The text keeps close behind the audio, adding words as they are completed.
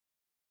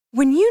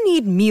When you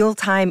need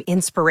mealtime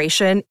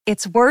inspiration,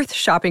 it's worth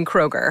shopping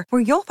Kroger,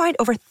 where you'll find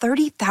over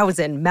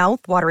 30,000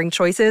 mouth-watering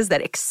choices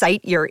that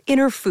excite your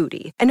inner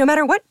foodie. And no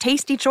matter what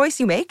tasty choice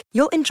you make,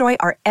 you'll enjoy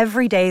our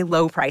everyday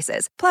low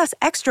prices, plus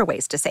extra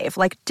ways to save,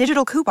 like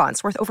digital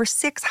coupons worth over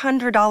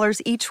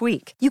 $600 each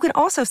week. You can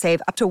also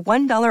save up to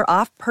 $1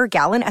 off per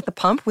gallon at the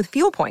pump with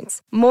fuel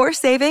points. More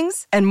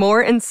savings and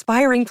more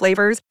inspiring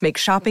flavors make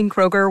shopping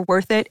Kroger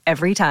worth it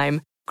every time.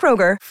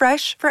 Kroger,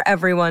 fresh for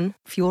everyone.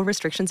 Fuel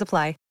restrictions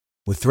apply.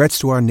 With threats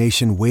to our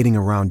nation waiting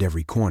around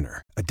every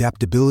corner,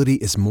 adaptability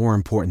is more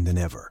important than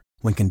ever.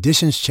 When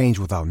conditions change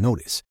without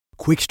notice,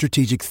 quick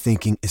strategic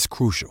thinking is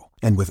crucial.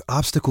 And with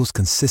obstacles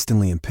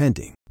consistently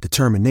impending,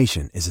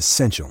 determination is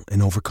essential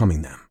in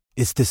overcoming them.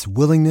 It's this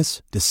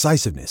willingness,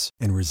 decisiveness,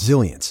 and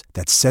resilience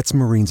that sets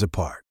Marines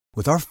apart.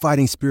 With our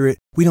fighting spirit,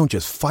 we don't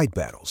just fight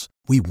battles,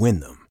 we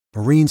win them.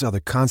 Marines are the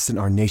constant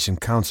our nation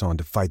counts on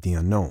to fight the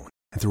unknown.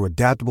 And through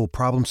adaptable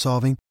problem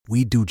solving,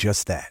 we do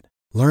just that.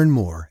 Learn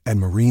more at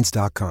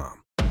marines.com.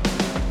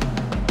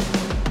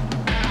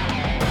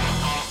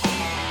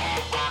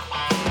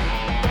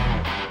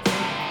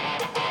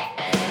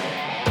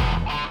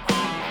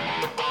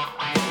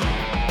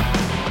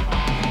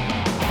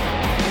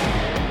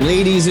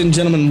 Ladies and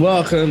gentlemen,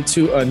 welcome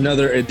to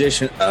another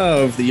edition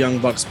of the Young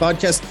Bucks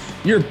podcast,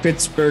 your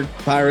Pittsburgh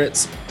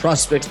Pirates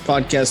prospects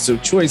podcast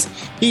of choice.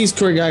 He's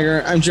Corey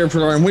Geiger. I'm Jared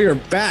Perlar, and we are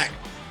back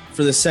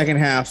for the second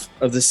half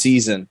of the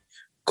season.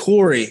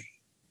 Corey,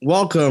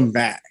 welcome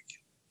back.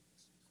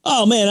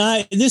 Oh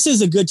man, this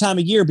is a good time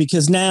of year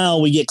because now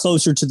we get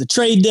closer to the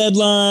trade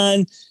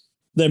deadline.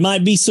 There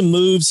might be some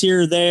moves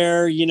here or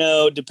there,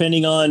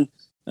 depending on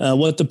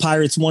what the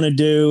Pirates want to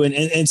do.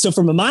 And so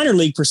from a minor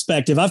league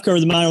perspective, I've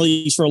covered the minor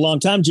leagues for a long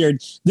time,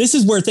 Jared. This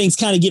is where things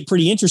kind of get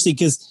pretty interesting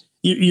because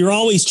you're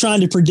always trying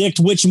to predict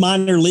which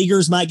minor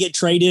leaguers might get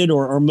traded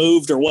or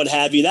moved or what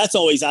have you. That's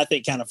always, I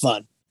think, kind of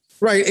fun.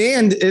 Right.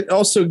 And it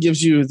also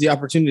gives you the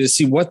opportunity to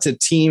see what the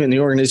team and the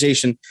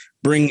organization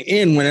bring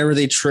in whenever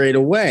they trade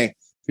away.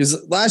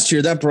 Because last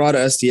year that brought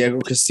us Diego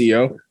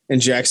Castillo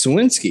and Jack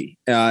Suwinski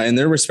in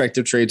their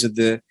respective trades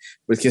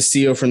with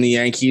Castillo from the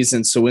Yankees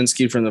and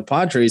Suwinski from the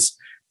Padres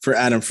for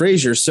Adam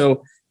Frazier.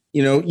 So,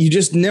 you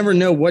just never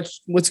know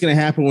what's going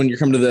to happen when you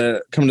come to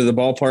the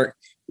ballpark.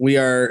 We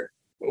are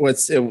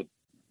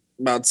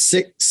about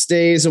 6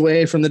 days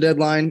away from the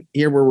deadline.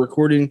 Here we're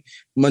recording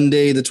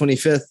Monday the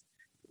 25th.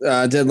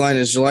 Deadline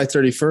is July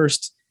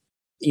 31st.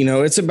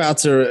 It's about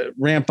to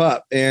ramp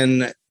up.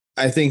 And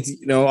I think,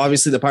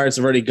 obviously the Pirates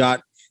have already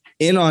got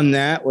in on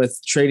that with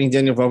trading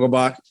Daniel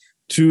Vogelbach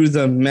to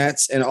the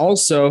Mets and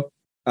also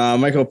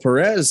Michael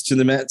Perez to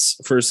the Mets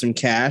for some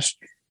cash.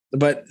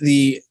 But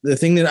the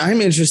thing that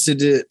I'm interested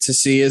to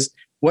see is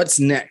what's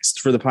next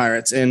for the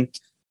Pirates. And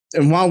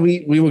while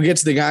we will get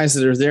to the guys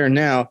that are there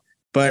now,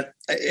 but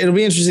it'll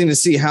be interesting to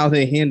see how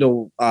they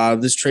handle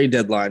this trade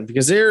deadline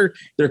because there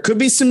could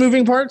be some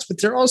moving parts,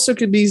 but there also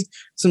could be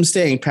some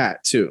staying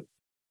pat too.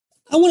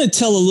 I want to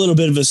tell a little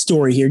bit of a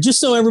story here,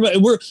 just so everybody,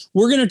 we're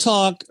going to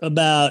talk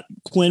about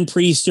Quinn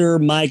Priester,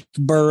 Mike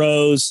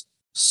Burrows,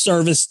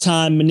 service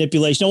time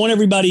manipulation. I want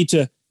everybody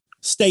to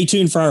stay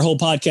tuned for our whole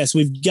podcast.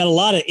 We've got a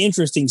lot of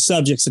interesting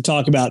subjects to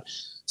talk about.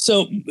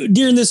 So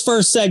during this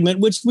first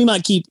segment, which we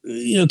might keep,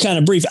 kind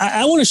of brief,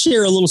 I want to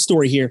share a little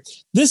story here.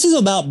 This is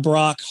about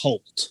Brock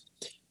Holt.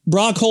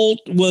 Brock Holt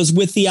was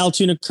with the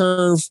Altoona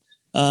Curve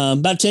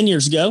about 10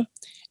 years ago,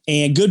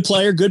 and good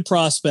player, good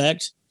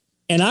prospect.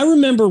 And I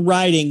remember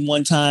writing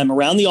one time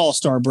around the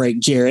All-Star break,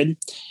 Jared,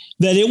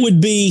 that it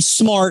would be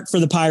smart for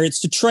the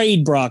Pirates to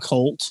trade Brock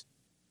Holt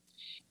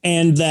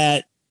and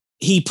that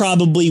he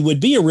probably would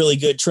be a really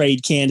good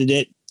trade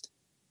candidate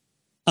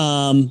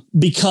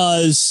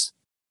because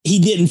he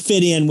didn't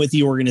fit in with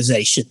the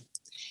organization.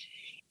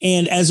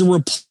 And as a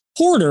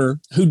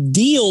reporter who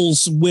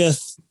deals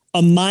with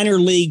a minor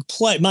league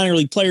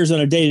players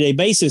on a day-to-day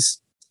basis,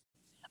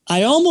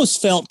 I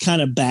almost felt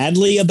kind of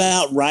badly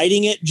about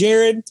writing it,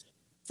 Jared,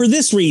 for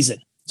this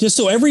reason, just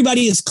so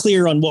everybody is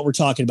clear on what we're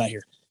talking about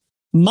here.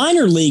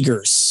 Minor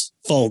leaguers,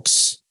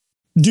 folks,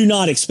 do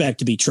not expect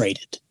to be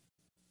traded.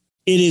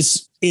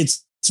 It's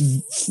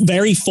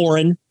very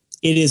foreign.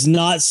 It is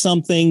not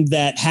something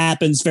that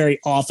happens very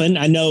often.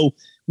 I know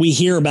we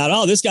hear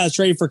about, this guy's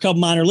traded for a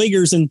couple minor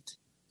leaguers, and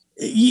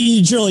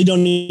you generally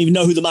don't even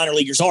know who the minor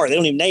leaguers are. They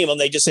don't even name them.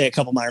 They just say a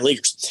couple minor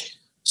leaguers.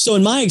 So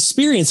in my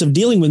experience of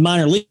dealing with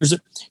minor leaguers,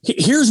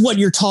 here's what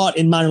you're taught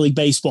in minor league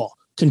baseball.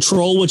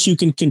 Control what you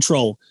can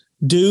control.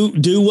 Do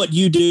what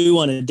you do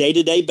on a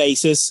day-to-day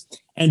basis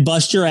and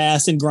bust your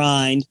ass and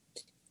grind,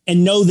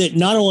 and know that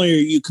not only are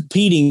you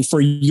competing for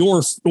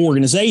your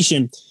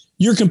organization,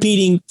 you're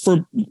competing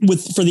for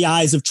the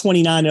eyes of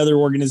 29 other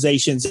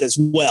organizations as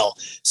well.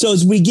 So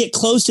as we get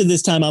close to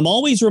this time, I'm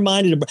always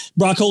reminded of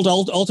Brock Holt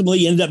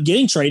ultimately ended up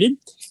getting traded,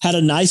 had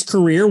a nice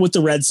career with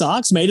the Red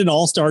Sox, made an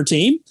all-star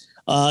team,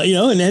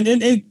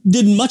 and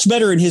did much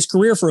better in his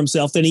career for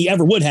himself than he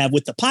ever would have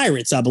with the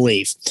Pirates, I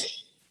believe.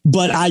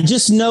 But I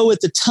just know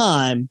at the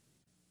time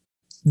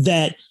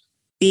that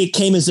it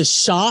came as a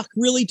shock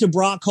really to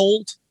Brock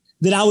Holt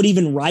that I would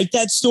even write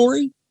that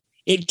story.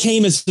 it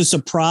came as a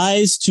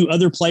surprise to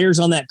other players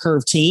on that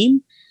Curve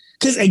team.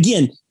 Because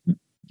again,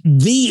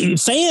 the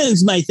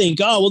fans might think,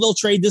 oh, well, they'll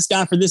trade this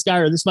guy for this guy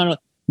or this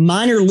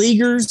minor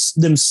leaguers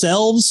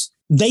themselves.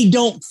 They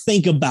don't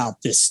think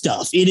about this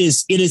stuff. It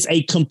is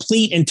a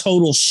complete and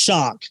total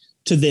shock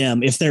to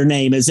them if their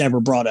name is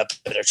ever brought up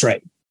in a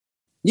trade.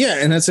 Yeah,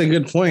 and that's a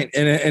good point.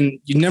 And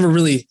you never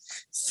really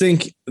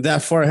think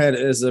that far ahead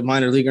as a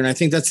minor leaguer. And I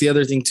think that's the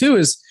other thing too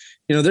is,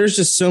 there's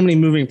just so many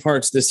moving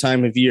parts this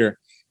time of year.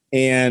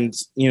 And,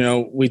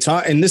 we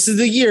talk, and this is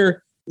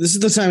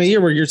the time of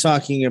year where you're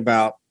talking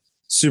about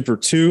Super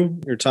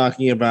 2, you're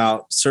talking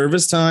about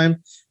service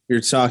time, you're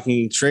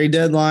talking trade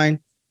deadline,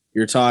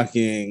 you're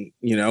talking,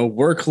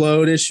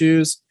 workload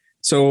issues.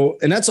 So,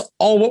 and that's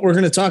all what we're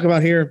going to talk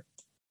about here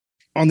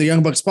on the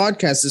Young Bucks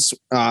podcast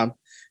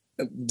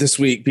this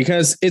week,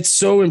 because it's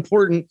so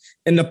important.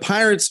 And the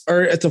Pirates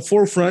are at the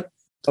forefront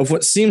of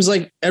what seems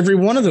like every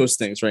one of those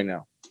things right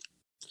now.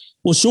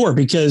 Well, sure,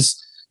 because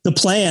the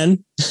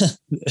plan,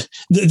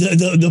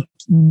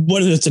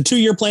 what is it? It's a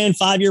 2-year plan,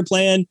 5-year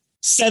plan,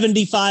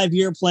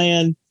 75-year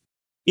plan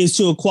is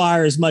to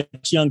acquire as much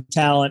young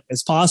talent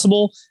as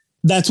possible.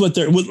 That's what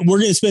we're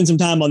going to spend some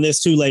time on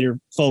this too later,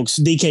 folks.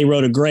 DK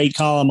wrote a great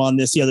column on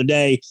this the other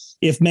day.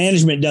 If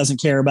management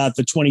doesn't care about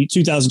the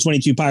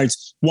 2022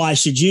 Pirates, why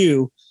should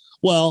you?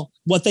 Well,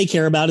 what they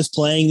care about is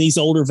playing these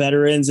older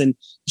veterans and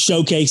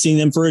showcasing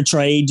them for a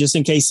trade just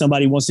in case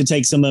somebody wants to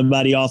take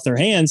somebody off their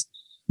hands.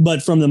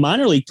 But from the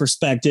minor league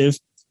perspective,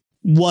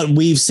 what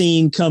we've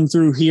seen come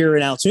through here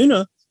in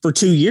Altoona for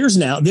 2 years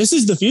now, this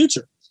is the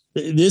future.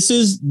 This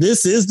is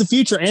the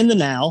future and the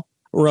now.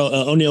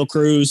 O'Neal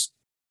Cruz,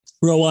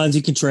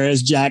 Roansy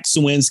Contreras, Jack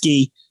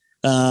Sawinski,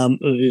 other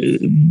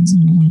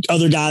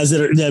guys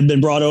that have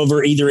been brought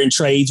over either in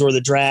trades or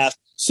the draft.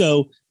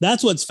 So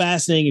that's what's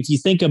fascinating if you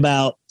think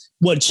about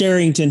what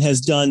Cherington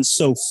has done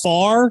so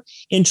far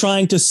in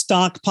trying to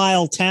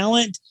stockpile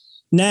talent.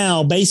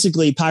 Now,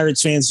 basically,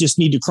 Pirates fans just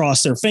need to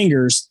cross their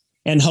fingers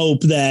and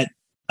hope that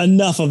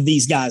enough of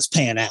these guys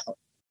pan out.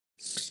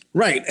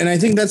 Right. And I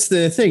think that's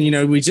the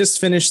thing. We just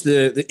finished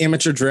the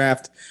amateur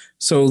draft.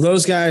 So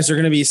those guys are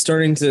going to be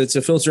starting to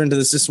filter into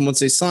the system once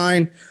they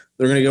sign.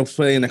 They're going to go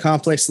play in the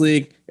complex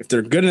league. If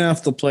they're good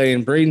enough, they'll play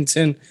in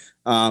Bradenton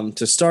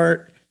to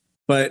start.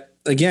 But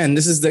again,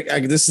 this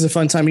is a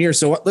fun time of year.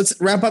 So let's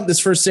wrap up this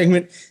first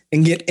segment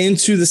and get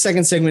into the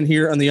second segment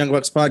here on the Young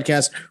Bucks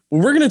podcast,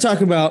 where we're going to talk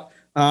about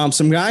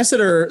some guys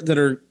that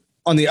are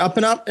on the up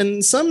and up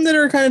and some that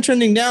are kind of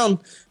trending down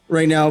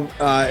right now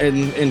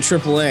in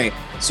AAA.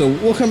 So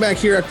we'll come back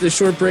here after this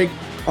short break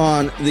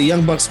on the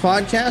Young Bucks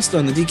podcast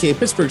on the DK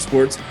Pittsburgh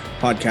Sports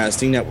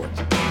Podcasting Network.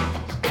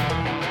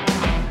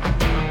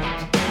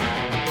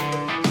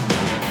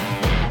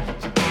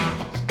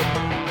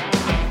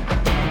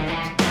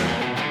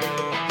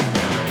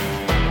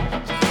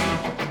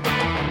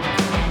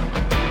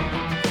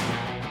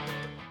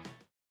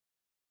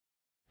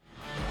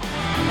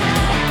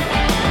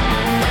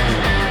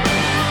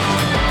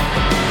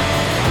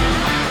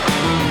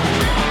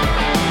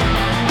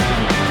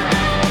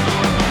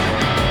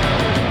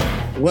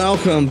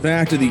 Welcome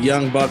back to the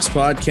Young Bucks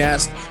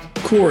podcast.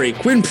 Corey,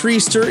 Quinn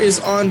Priester is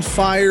on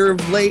fire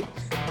of late,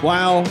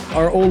 while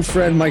our old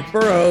friend Mike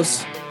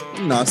Burrows,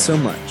 not so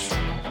much.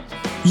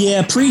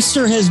 Yeah,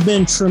 Priester has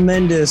been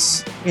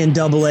tremendous in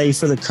AA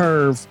for the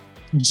Curve,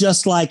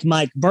 just like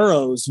Mike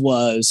Burrows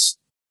was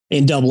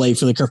in AA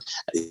for the Curve.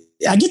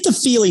 I get the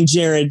feeling,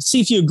 Jared,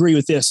 see if you agree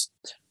with this.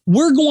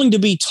 We're going to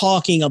be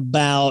talking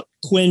about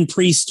Quinn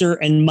Priester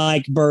and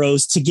Mike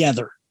Burrows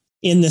together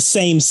in the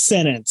same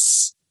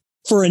sentence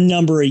for a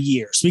number of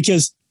years,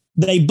 because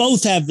they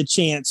both have the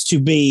chance to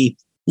be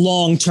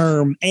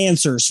long-term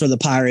answers for the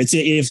Pirates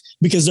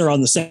because they're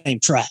on the same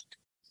track.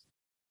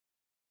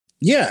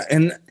 Yeah.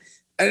 And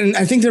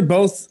I think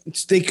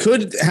they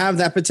could have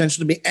that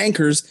potential to be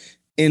anchors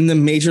in the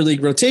major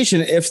league rotation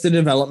if the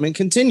development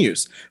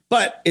continues,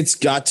 but it's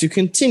got to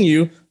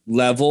continue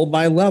level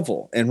by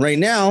level. And right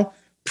now,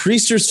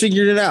 Priester's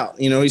figured it out.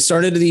 He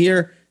started the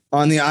year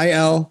on the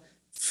IL,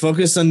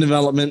 focused on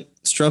development,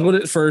 struggled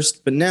at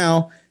first, but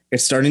now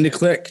it's starting to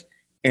click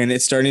and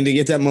it's starting to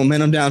get that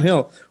momentum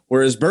downhill.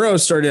 Whereas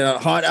Burrows started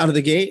out hot out of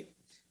the gate.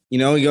 He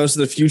goes to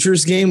the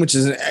Futures game, which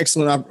is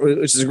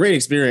which is a great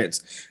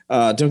experience.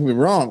 Don't get me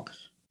wrong.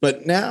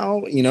 But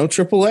now,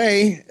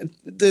 AAA,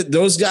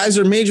 those guys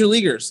are major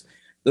leaguers.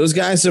 Those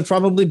guys have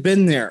probably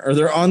been there or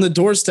they're on the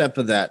doorstep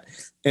of that.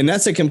 And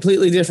that's a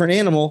completely different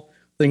animal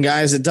than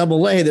guys at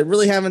AA that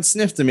really haven't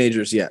sniffed the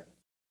majors yet.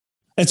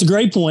 That's a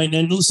great point.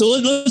 And so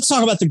let's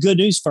talk about the good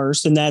news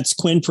first, and that's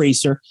Quinn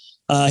Priester.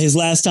 His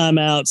last time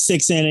out,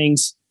 6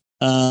 innings,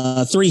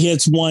 3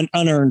 hits, 1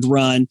 unearned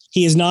run.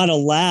 He has not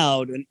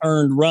allowed an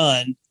earned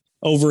run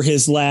over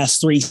his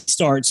last 3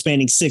 starts,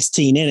 spanning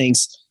 16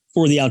 innings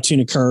for the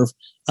Altoona Curve.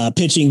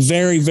 Pitching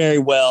very, very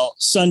well.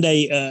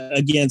 Sunday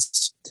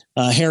against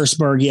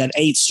Harrisburg, he had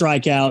 8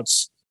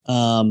 strikeouts,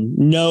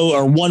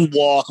 1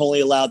 walk, only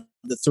allowed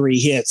the 3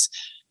 hits.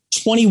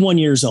 21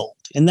 years old.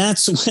 And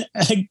that's,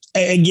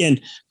 again,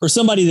 for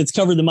somebody that's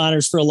covered the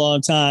minors for a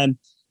long time,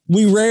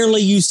 we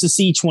rarely used to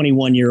see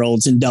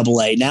 21-year-olds in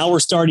AA. Now we're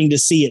starting to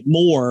see it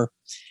more.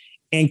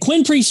 And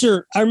Quinn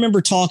Priester, I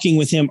remember talking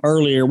with him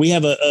earlier. We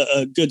have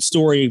a good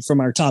story from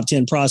our top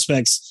 10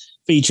 prospects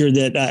feature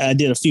that I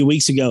did a few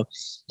weeks ago.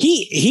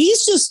 He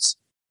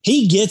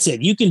gets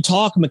it. You can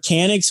talk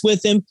mechanics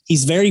with him.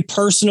 He's very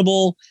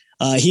personable.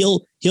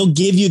 He'll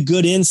give you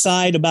good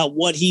insight about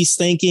what he's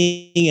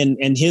thinking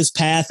and his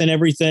path and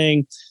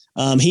everything.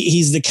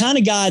 He's the kind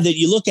of guy that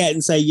you look at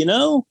and say,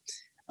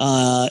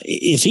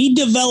 if he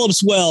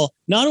develops well,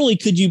 not only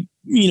could you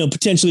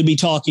potentially be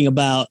talking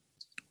about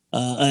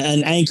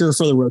an anchor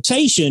for the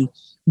rotation,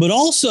 but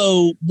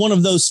also one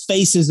of those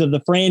faces of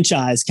the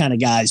franchise kind of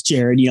guys,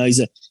 Jared. He's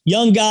a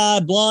young guy,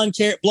 blonde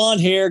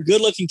hair,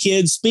 good looking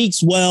kid,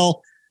 speaks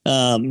well,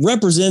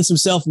 represents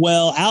himself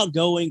well,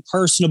 outgoing,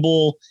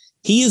 personable.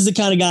 He is the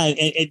kind of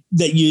guy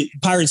that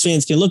Pirates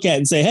fans can look at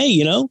and say,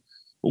 hey,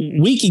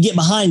 we could get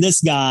behind this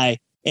guy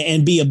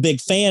and be a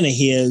big fan of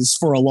his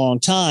for a long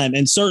time.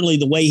 And certainly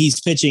the way he's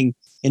pitching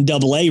in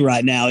AA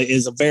right now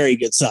is a very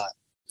good sign.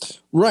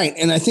 Right.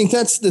 And I think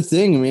that's the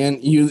thing, man.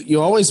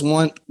 You always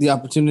want the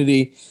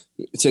opportunity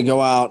to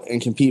go out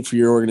and compete for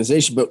your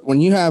organization. But when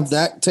you have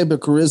that type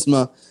of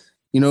charisma,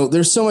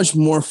 there's so much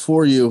more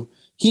for you.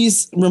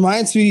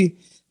 Reminds me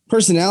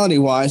personality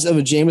wise of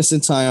a Jameson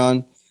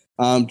Taillon.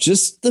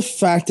 Just the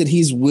fact that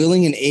he's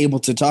willing and able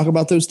to talk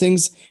about those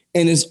things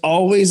and is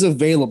always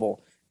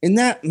available. And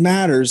that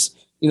matters,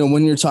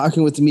 when you're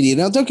talking with the media.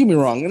 Now, don't get me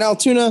wrong. In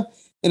Altoona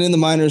and in the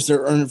minors,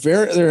 there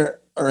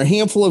are a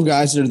handful of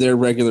guys that are there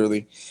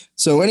regularly.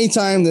 So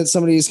anytime that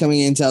somebody is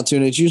coming into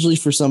Altoona, it's usually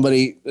for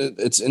somebody,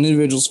 it's an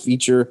individual's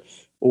feature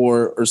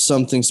or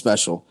something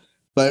special.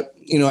 But,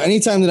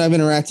 anytime that I've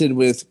interacted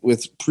with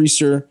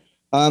Priester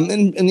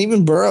and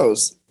even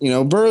Burroughs,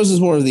 Burroughs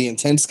is more of the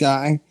intense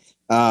guy.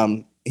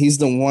 He's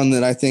the one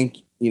that I think,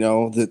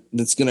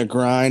 that's going to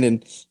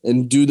grind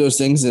and do those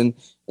things. And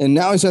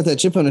now he's got that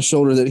chip on his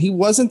shoulder that he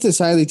wasn't this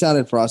highly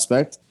touted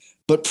prospect,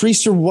 but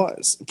Priester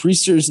was.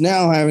 Priester is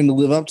now having to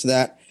live up to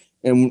that.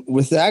 And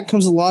with that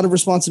comes a lot of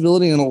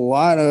responsibility and a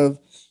lot of,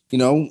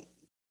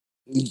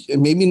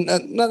 maybe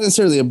not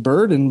necessarily a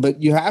burden, but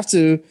you have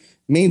to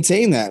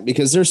maintain that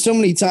because there's so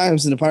many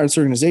times in the Pirates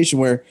organization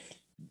where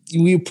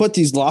you put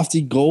these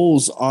lofty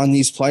goals on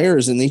these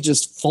players and they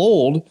just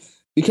fold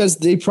because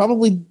they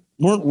probably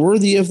weren't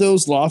worthy of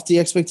those lofty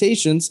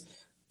expectations.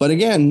 But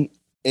again,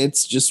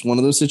 it's just one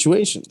of those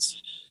situations.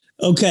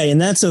 Okay,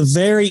 and that's a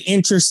very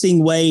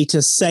interesting way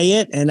to say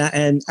it, and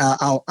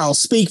I'll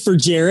speak for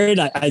Jared.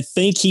 I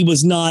think he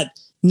was not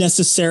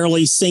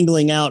necessarily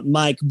singling out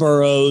Mike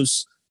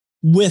Burroughs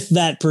with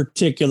that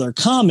particular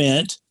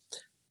comment,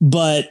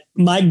 but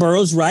Mike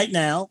Burroughs right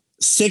now,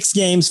 6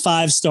 games,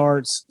 5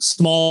 starts,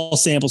 small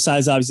sample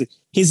size, obviously.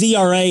 His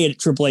ERA at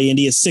AAA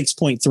Indy is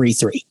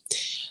 6.33.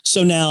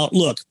 So now,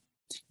 look,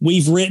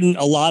 we've written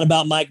a lot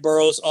about Mike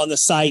Burroughs on the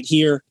site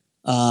here.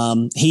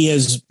 He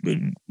has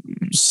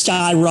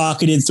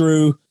skyrocketed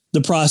through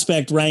the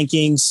prospect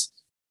rankings.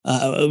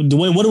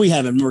 What do we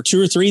have? Number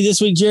 2 or 3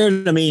 this week,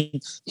 Jared? I mean,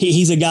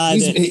 he's a guy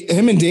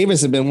him and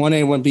Davis have been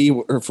 1A,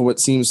 1B for what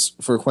seems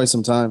for quite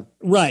some time.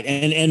 Right.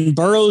 And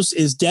Burroughs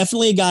is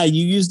definitely a guy.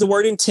 You use the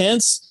word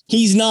intense.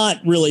 He's not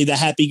really the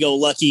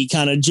happy-go-lucky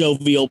kind of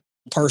jovial,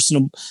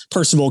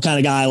 personable kind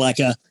of guy like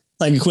a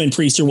Quinn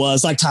Priester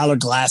was, like Tyler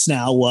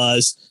Glasnow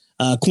was.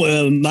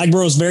 Mike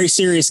Burroughs, very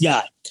serious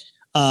guy.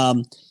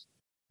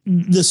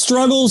 The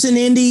struggles in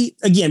Indy,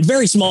 again,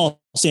 very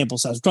small sample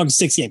size. We're talking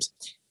 6 games.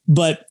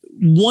 But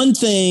one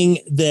thing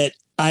that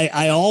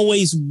I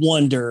always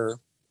wonder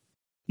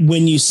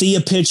when you see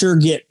a pitcher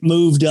get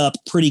moved up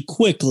pretty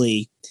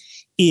quickly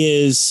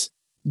is,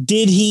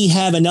 did he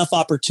have enough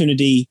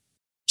opportunity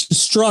to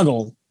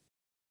struggle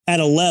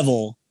at a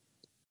level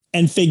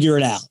and figure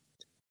it out?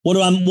 What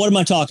am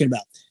I talking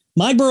about?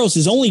 Mike Burroughs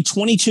is only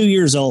 22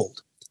 years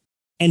old,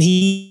 and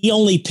he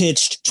only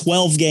pitched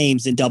 12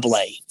 games in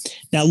AA.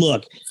 Now,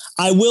 look,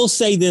 I will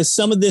say this.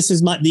 Some of this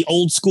is the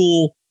old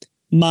school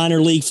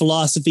minor league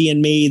philosophy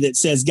in me that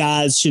says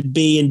guys should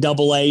be in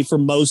AA for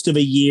most of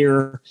a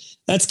year.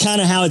 That's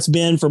kind of how it's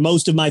been for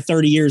most of my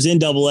 30 years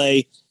in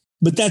AA,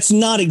 but that's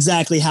not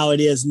exactly how it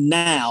is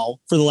now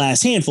for the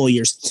last handful of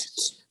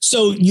years.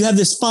 So you have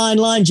this fine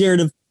line, Jared,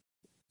 of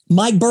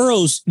Mike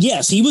Burroughs.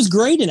 Yes, he was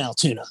great in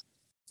Altoona,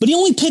 but he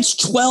only pitched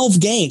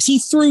 12 games. He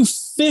threw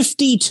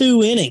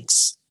 52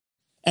 innings.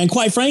 And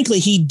quite frankly,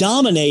 he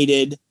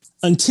dominated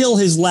until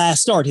his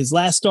last start. His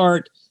last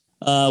start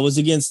was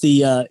against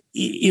the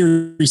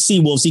Erie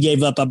Seawolves. He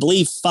gave up, I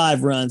believe,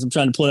 5 runs. I'm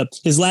trying to pull it up.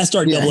 His last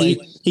start in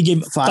AA, he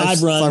gave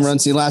 5 runs. 5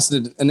 runs. He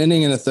lasted an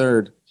inning and a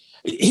third.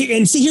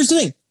 And see, here's the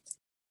thing.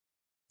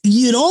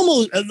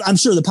 I'm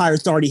sure the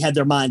Pirates already had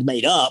their mind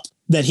made up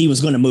that he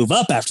was going to move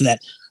up after that.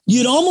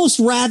 You'd almost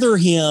rather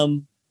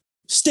him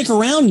stick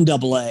around in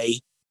AA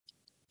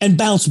and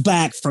bounce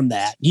back from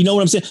that. You know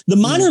what I'm saying? The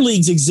minor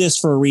leagues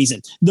exist for a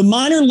reason. The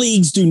minor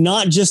leagues do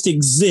not just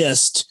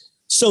exist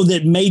so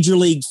that major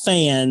league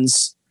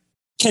fans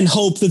can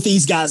hope that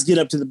these guys get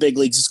up to the big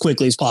leagues as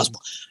quickly as possible.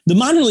 The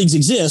minor leagues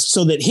exist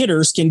so that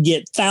hitters can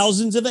get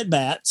thousands of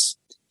at-bats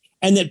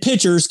and that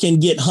pitchers can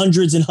get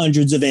hundreds and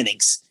hundreds of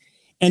innings.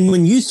 And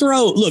when you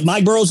look,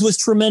 Mike Burrows was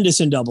tremendous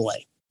in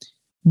Double-A.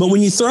 But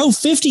when you throw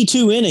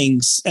 52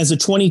 innings as a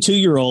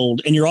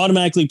 22-year-old and you're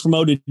automatically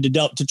promoted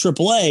to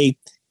Triple-A,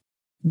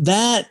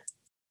 that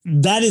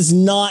is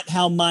not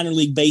how minor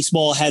league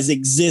baseball has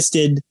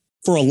existed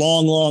for a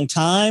long, long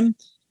time.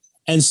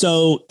 And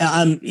so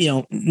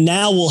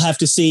now we'll have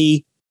to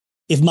see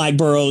if Mike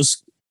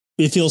Burrows,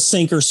 if he'll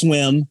sink or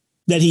swim,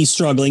 that he's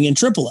struggling in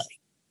Triple-A.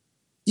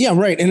 Yeah,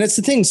 right. And that's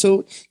the thing.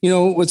 So,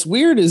 what's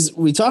weird is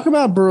we talk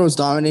about Burrows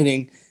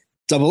dominating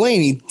Double-A,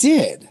 and he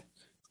did.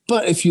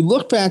 But if you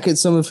look back at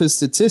some of his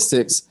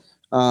statistics,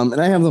 and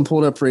I have them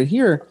pulled up right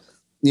here,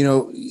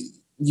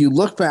 you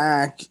look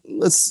back,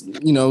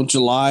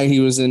 July,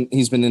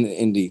 he's been in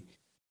Indy.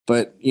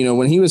 But,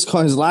 when he was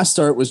called, his last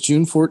start was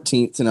June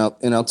 14th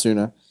in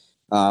Altoona.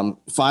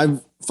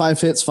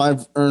 5 hits,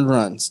 5 earned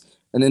runs,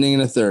 an inning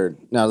and a third.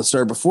 Now, the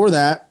start before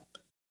that,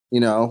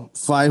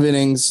 5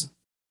 innings,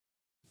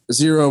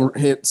 0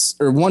 hits,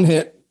 or 1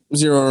 hit,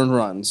 0 earned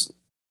runs,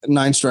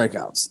 9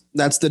 strikeouts.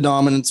 That's the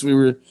dominance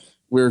we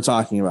were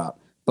talking about.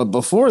 But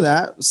before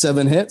that,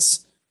 7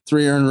 hits,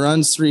 3 earned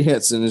runs, 3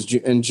 hits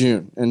in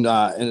June, in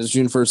his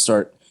June 1st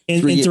start.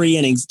 In 3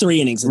 innings. 3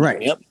 innings.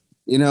 Right. Yep.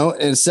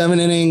 And 7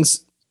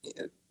 innings,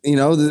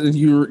 there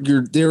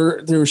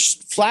were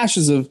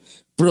flashes of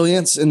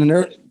brilliance, and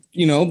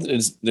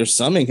there's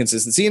some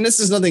inconsistency, and this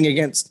is nothing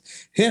against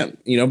him,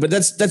 but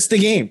that's the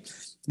game,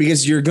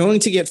 because you're going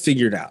to get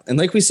figured out. And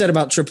like we said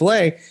about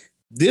AAA,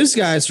 these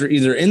guys are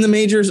either in the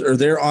majors or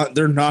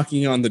they're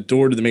knocking on the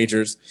door to the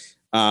majors,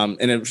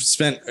 and have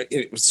spent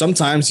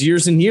sometimes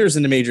years and years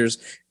in the majors,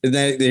 and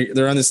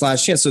they're on this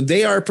last chance. So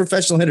they are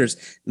professional hitters.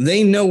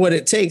 They know what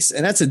it takes,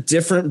 and that's a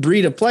different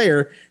breed of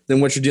player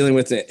than what you're dealing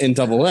with in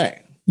AA.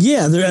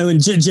 Yeah,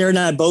 Jared and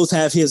I both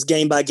have his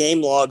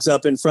game-by-game logs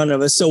up in front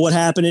of us. So what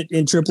happened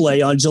in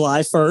AAA on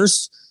July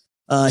 1st?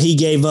 He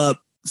gave up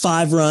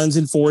 5 runs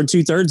in 4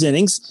 2/3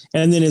 innings.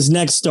 And then his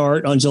next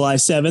start on July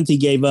 7th, he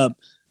gave up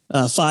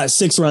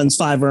 6 runs,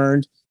 5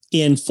 earned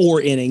in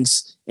 4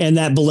 innings. And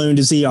that ballooned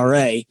his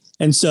ERA.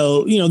 And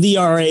so, the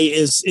ERA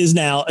is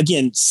now,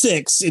 again,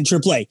 6 in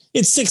AAA.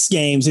 It's 6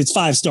 games. It's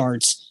 5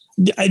 starts.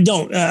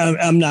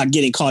 I'm not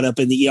getting caught up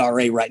in the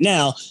ERA right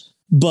now.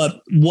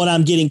 But what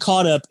I'm getting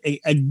caught up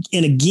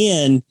in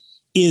again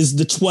is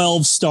the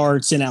 12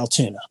 starts in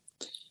Altoona.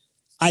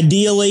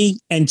 Ideally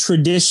and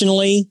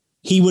traditionally,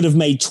 he would have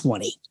made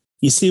 20.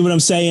 You see what I'm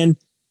saying?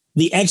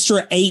 The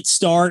extra 8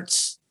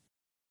 starts,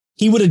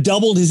 he would have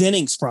doubled his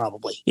innings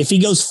probably. If he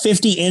goes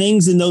 50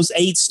 innings in those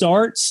 8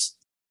 starts,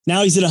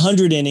 now he's at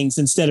 100 innings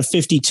instead of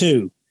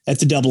 52 at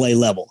the AA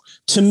level.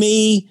 To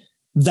me,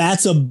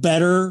 that's a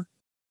better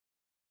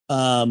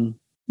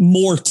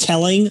more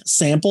telling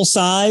sample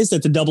size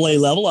at the AA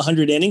level,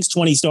 100 innings,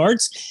 20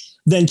 starts,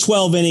 than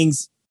 12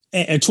 innings,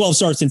 12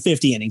 starts in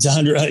 50 innings,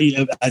 100.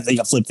 I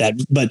think I flipped that,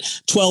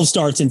 but 12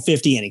 starts in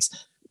 50 innings.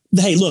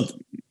 Hey, look,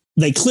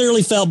 they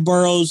clearly felt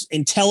Burrows,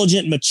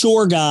 intelligent,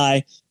 mature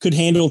guy, could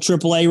handle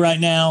AAA right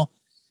now.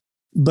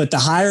 But the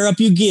higher up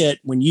you get,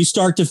 when you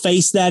start to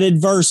face that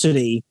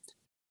adversity,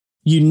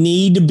 you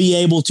need to be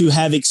able to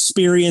have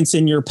experience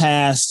in your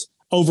past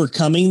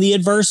overcoming the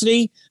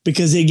adversity,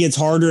 because it gets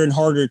harder and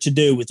harder to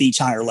do with each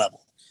higher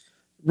level.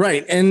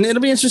 Right. And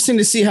it'll be interesting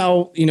to see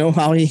how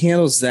he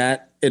handles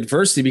that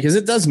adversity, because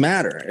it does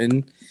matter.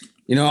 And,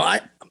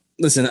 I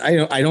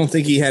don't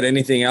think he had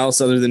anything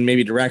else other than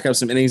maybe to rack up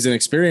some innings and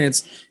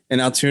experience in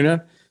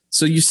Altoona.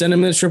 So you send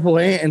him to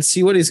AAA and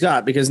see what he's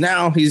got, because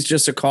now he's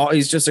just a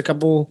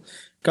couple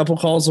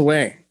calls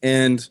away.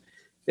 And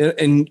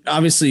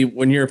obviously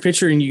when you're a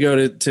pitcher and you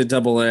go to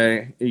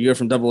AA, you go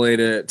from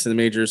AA to the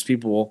majors,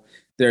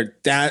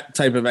 that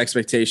type of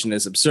expectation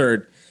is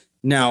absurd.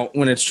 Now,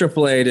 when it's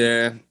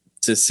AAA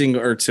to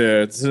single or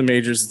to the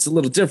majors, it's a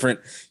little different,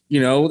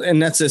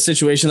 and that's a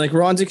situation like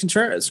Roansy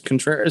Contreras.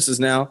 Contreras is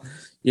now,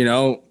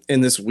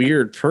 in this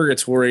weird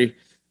purgatory.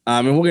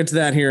 And we'll get to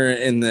that here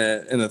in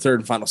the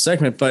third and final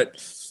segment. But,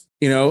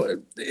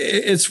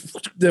 it's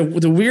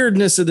the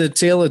weirdness of the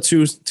tale of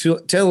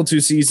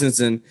two seasons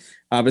and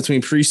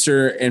between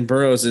Priester and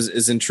Burrows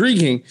is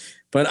intriguing.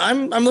 But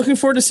I'm looking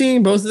forward to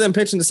seeing both of them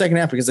pitch in the second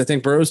half, because I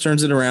think Burrows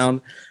turns it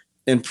around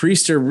and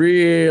Priester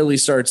really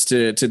starts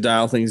to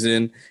dial things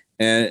in.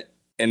 And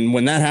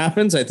when that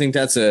happens, I think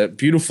that's a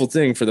beautiful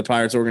thing for the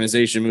Pirates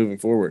organization moving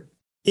forward.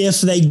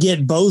 If they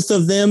get both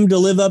of them to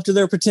live up to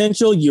their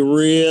potential, you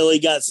really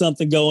got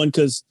something going,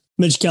 because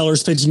Mitch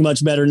Keller's pitching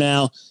much better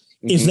now.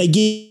 Mm-hmm. If they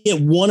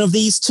get one of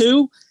these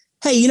two,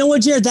 hey, you know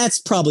what, Jared? That's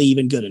probably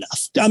even good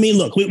enough. I mean,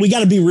 look, we got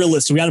to be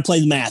realistic. We got to play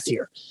the math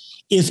here.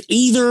 If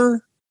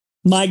either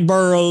Mike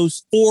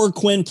Burrows or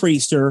Quinn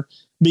Priester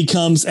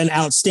becomes an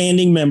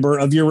outstanding member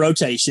of your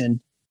rotation,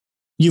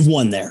 you've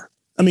won there.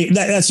 I mean,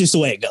 that's just the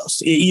way it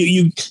goes.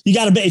 You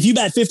got to bet. If you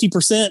bet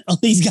 50% on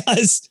these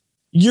guys,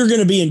 you're going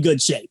to be in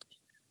good shape.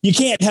 You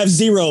can't have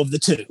 0 of the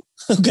 2.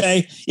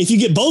 Okay. If you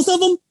get both of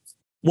them,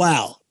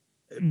 wow.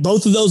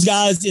 Both of those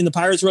guys in the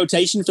Pirates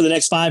rotation for the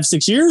next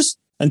 5-6 years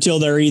until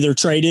they're either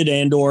traded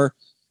and or,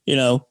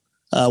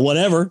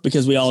 whatever,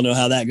 because we all know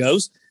how that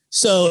goes.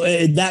 So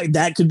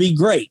that could be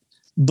great.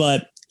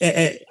 But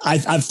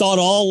I've thought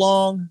all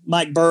along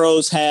Mike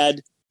Burrows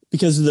had,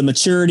 because of the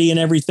maturity and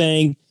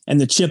everything and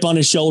the chip on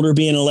his shoulder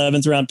being an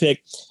 11th round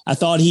pick, I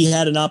thought he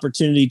had an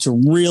opportunity to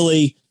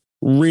really,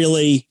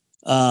 really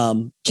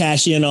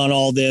cash in on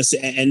all this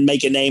and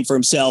make a name for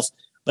himself.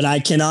 But I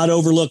cannot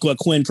overlook what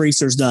Quinn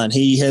Priester's done.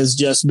 He has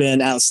just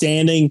been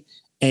outstanding,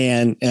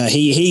 and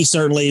he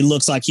certainly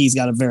looks like he's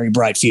got a very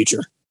bright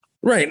future.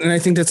 Right, and I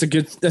think that's a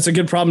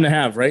good problem to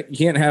have. Right, you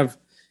can't have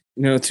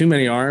too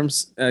many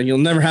arms. You'll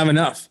never have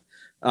enough.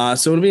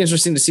 So it'll be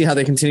interesting to see how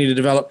they continue to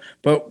develop.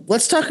 But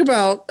let's talk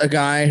about a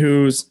guy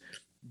who's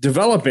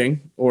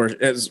developing, or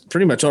has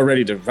pretty much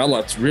already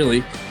developed,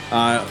 really.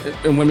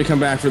 And when we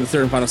come back for the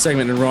third and final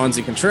segment, and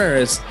Ronzi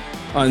Contreras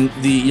on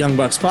the Young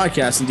Bucks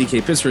podcast and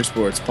DK Pittsburgh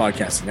Sports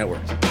Podcasting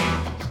Network.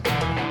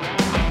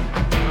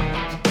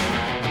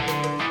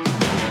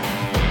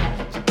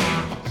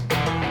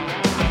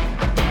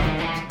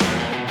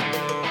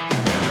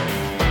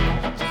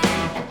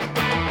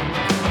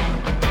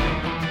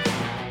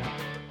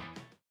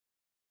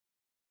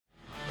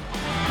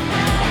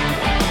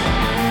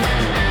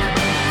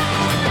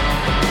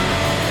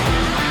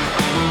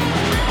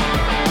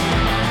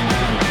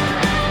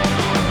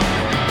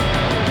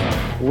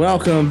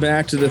 Welcome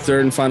back to the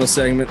third and final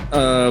segment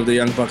of the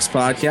Young Bucks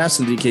podcast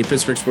and DK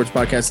Pittsburgh Sports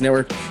Podcast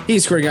Network.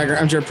 He's Corey Geiger.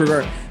 I'm Jared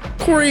Prugar.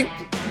 Corey,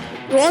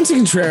 Ronzi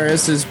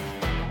Contreras has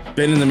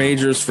been in the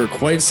majors for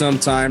quite some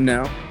time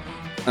now.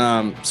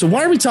 So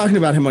why are we talking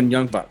about him on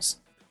Young Bucks?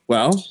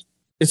 Well,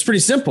 it's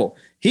pretty simple.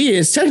 He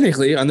is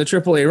technically on the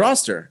AAA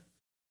roster,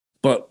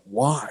 but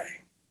why?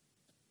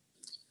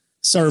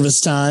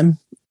 Service time.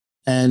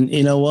 And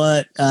you know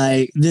what?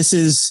 This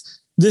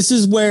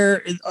is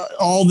where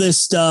all this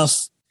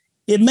stuff,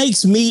 it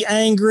makes me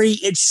angry.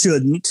 It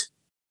shouldn't.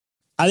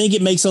 I think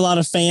it makes a lot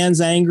of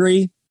fans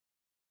angry,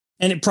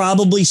 and it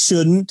probably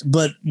shouldn't,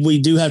 but we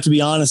do have to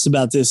be honest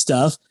about this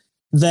stuff.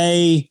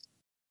 It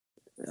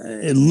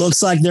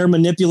looks like they're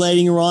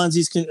manipulating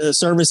Ronzi's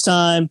service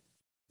time.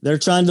 They're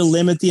trying to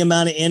limit the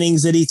amount of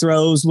innings that he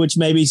throws, which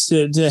maybe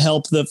to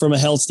help from a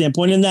health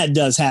standpoint. And that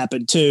does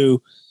happen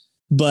too.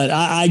 But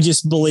I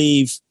just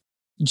believe,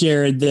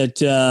 Jared,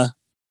 that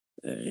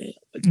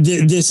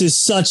this is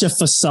such a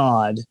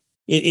facade.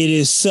 It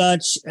is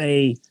such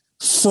a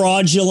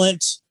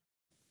fraudulent,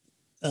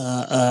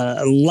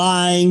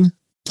 lying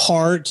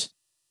part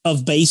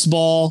of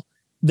baseball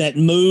that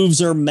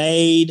moves are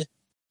made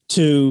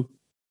to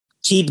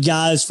keep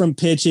guys from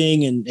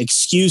pitching and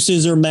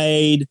excuses are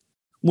made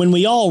when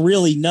we all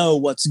really know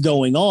what's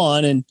going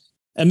on. And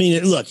I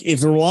mean, look,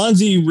 if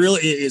Ronzi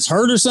really is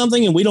hurt or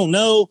something and we don't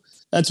know,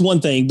 that's one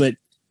thing. But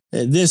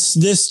this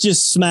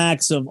just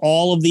smacks of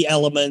all of the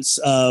elements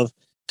of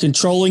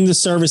controlling the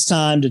service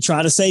time to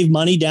try to save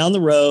money down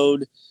the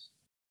road.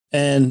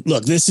 And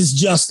look, this is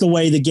just the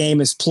way the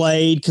game is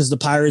played because the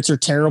Pirates are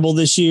terrible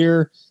this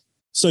year.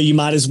 So you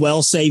might as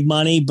well save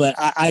money. But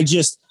I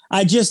just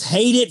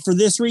hate it for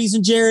this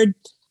reason, Jared.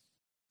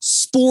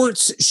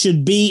 Sports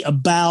should be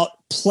about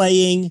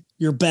playing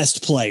your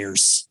best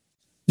players.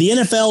 The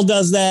NFL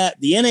does that.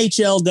 The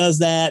NHL does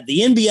that. The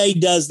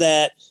NBA does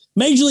that.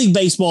 Major League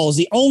Baseball is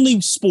the only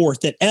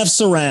sport that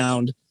F's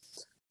around,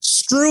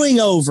 screwing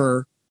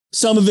over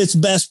some of its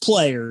best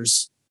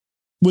players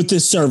with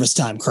this service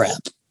time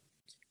crap.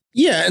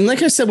 Yeah, and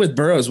like I said with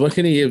Burrows, what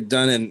can he have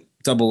done in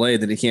AA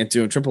that he can't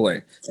do in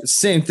AAA?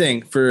 Same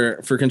thing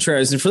for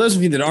Contreras. And for those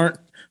of you that aren't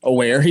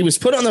aware, he was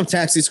put on the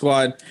taxi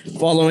squad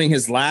following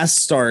his last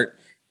start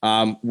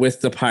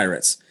with the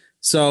Pirates.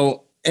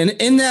 So, and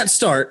in that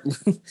start,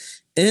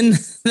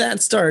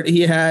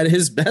 he had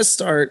his best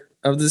start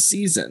of the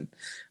season.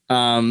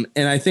 And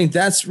I think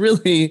that's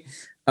really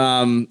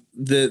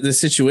the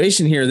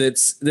situation here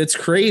that's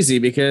crazy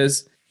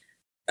because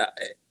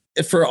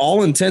for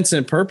all intents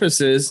and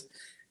purposes,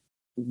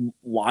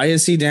 why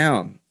is he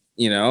down?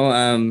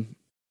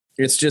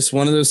 It's just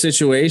one of those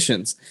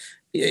situations.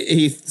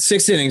 He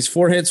 6 innings,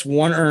 4 hits,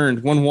 1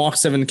 earned, 1 walk,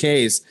 7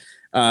 Ks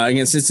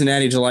against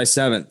Cincinnati July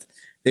 7th.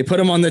 They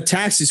put him on the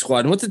taxi squad.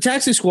 And what the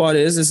taxi squad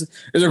is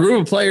a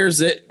group of players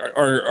that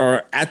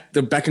are at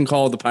the beck and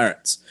call of the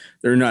Pirates.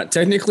 They're not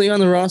technically on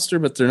the roster,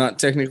 but they're not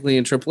technically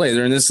in AAA.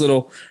 They're in this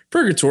little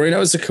purgatory. That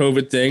was a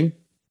COVID thing.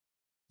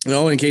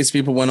 In case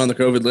people went on the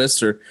COVID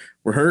list or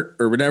were hurt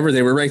or whatever,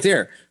 they were right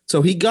there.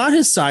 So he got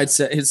his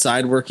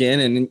side work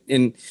in,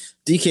 and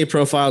DK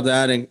profiled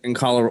that in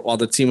Colorado while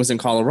the team was in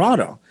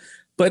Colorado.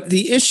 But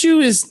the issue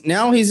is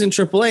now he's in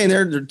AAA,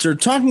 and they're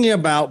talking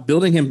about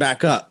building him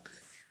back up.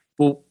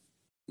 Well,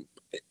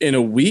 in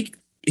a week,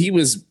 he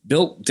was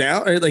built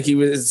down, right? Like he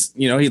was,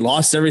 he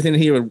lost everything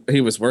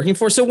he was working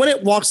for. So when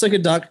it walks like a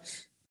duck,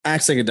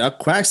 acts like a duck,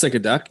 quacks like a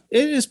duck,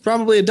 it is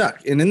probably a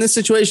duck. And in this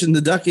situation, the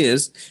duck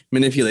is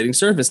manipulating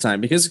service time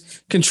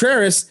because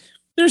Contreras,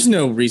 there's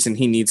no reason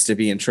he needs to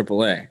be in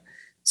AAA.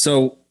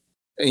 So,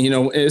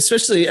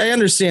 especially I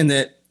understand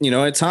that,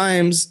 at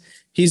times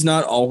he's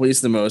not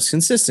always the most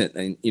consistent.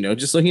 And,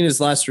 just looking at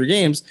his last 3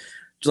 games,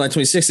 July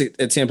 26th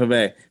at Tampa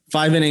Bay,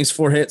 5 innings,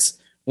 4 hits,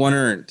 1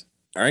 earned.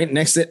 All right.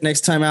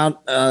 Next time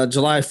out,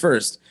 July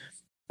 1st.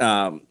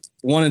 1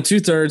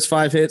 2/3,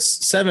 5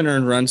 hits, 7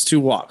 earned runs, 2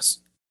 walks.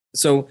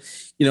 So,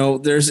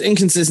 there's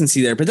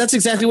inconsistency there, but that's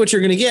exactly what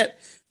you're going to get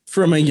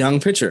from a young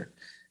pitcher.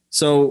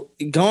 So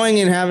going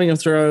and having him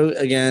throw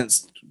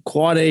against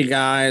quad A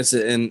guys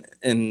in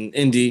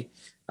Indy,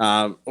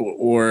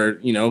 or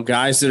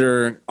guys that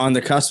are on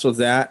the cusp of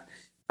that,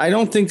 I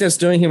don't think that's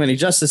doing him any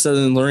justice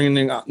other than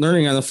learning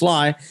on the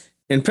fly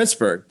in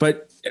Pittsburgh.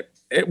 But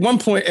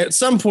at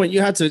some point,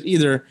 you have to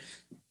either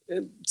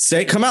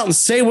come out and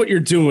say what you're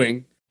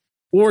doing,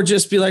 or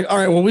just be like, all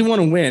right, well, we want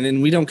to win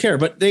and we don't care.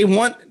 But they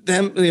want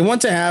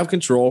to have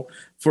control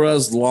for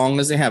as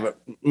long as they have it.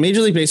 Major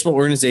League Baseball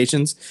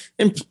organizations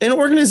and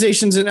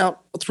organizations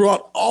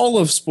throughout all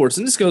of sports,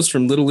 and this goes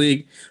from Little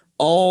League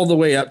all the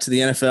way up to the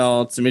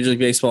NFL, to Major League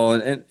Baseball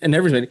and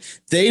everybody.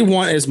 They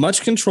want as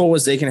much control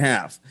as they can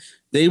have.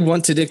 They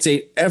want to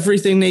dictate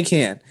everything they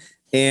can.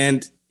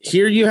 And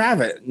here you have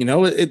it.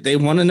 They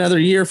want another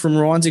year from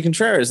Roansy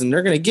Contreras, and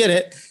they're going to get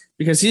it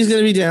because he's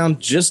going to be down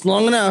just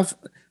long enough,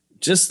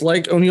 just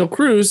like O'Neal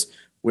Cruz,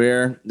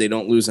 where they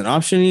don't lose an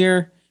option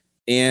year.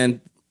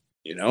 And,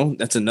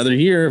 that's another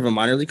year of a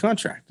minor league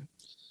contract.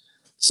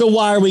 So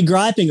why are we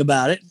griping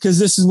about it? Because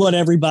this is what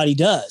everybody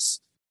does.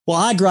 Well,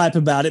 I gripe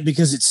about it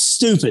because it's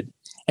stupid.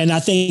 And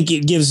I think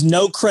it gives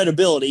no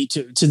credibility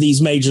to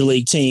these major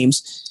league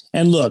teams.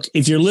 And look,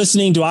 if you're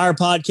listening to our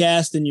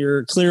podcast and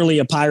you're clearly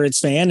a Pirates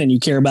fan and you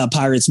care about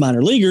Pirates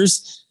minor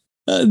leaguers,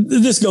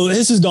 this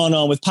has gone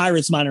on with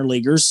Pirates minor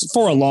leaguers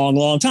for a long,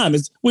 long time.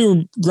 We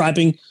were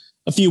griping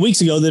a few weeks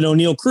ago that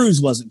O'Neal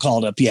Cruz wasn't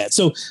called up yet.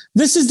 So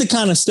this is the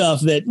kind of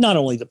stuff that not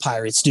only the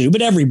Pirates do,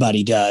 but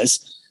everybody does.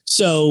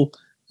 So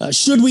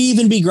should we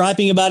even be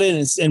griping about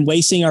it and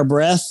wasting our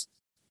breath?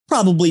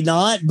 Probably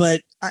not, but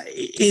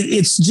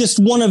it's just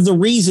one of the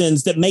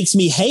reasons that makes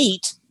me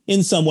hate,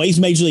 in some ways,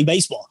 Major League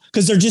Baseball,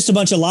 because they're just a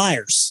bunch of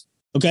liars.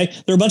 Okay.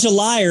 They're a bunch of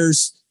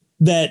liars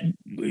that,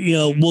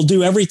 will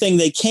do everything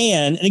they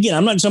can. And again,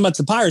 I'm not talking about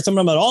the Pirates. I'm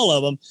talking about all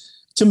of them,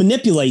 to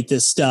manipulate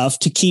this stuff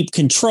to keep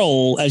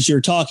control, as you're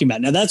talking about.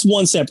 Now, that's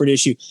one separate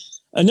issue.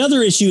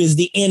 Another issue is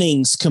the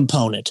innings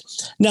component.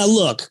 Now,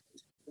 look,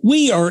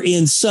 we are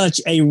in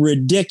such a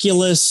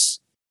ridiculous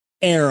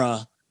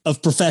era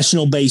of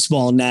professional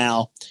baseball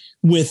now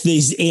with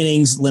these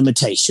innings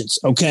limitations.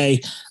 Okay.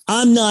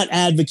 I'm not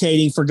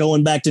advocating for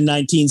going back to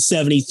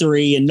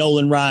 1973 and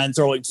Nolan Ryan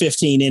throwing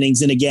 15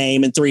 innings in a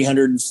game and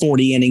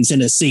 340 innings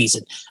in a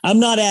season.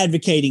 I'm not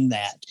advocating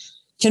that.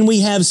 Can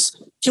we have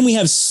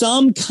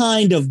some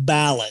kind of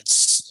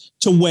balance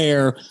to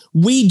where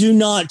we do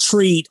not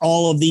treat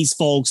all of these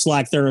folks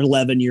like they're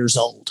 11 years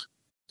old?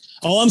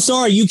 Oh, I'm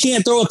sorry, you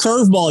can't throw a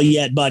curveball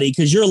yet, buddy,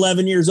 because you're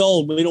 11 years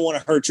old. We don't want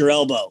to hurt your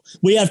elbow.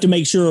 We have to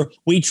make sure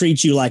we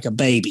treat you like a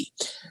baby.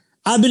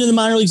 I've been in the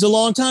minor leagues a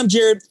long time,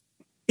 Jared.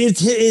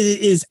 It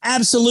is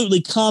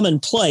absolutely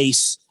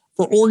commonplace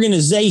for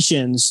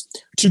organizations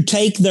to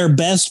take their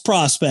best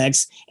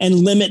prospects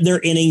and limit their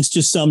innings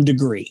to some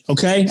degree.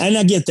 Okay. And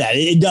I get that.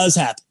 It does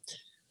happen.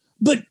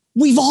 But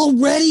we've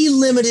already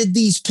limited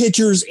these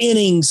pitchers'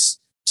 innings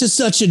to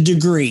such a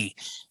degree.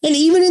 And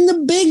even in the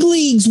big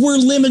leagues, we're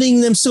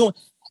limiting them. So,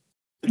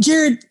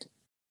 Jared,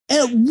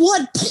 at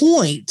what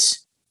point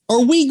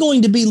are we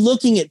going to be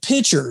looking at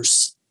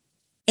pitchers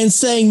and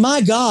saying,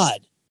 my God,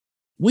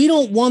 we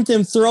don't want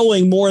them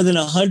throwing more than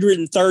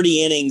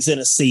 130 innings in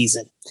a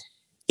season?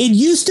 It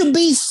used to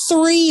be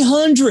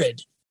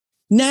 300.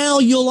 Now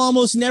you'll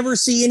almost never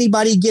see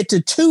anybody get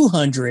to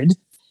 200.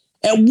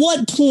 At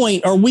what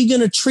point are we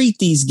going to treat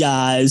these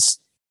guys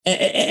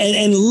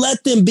and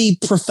let them be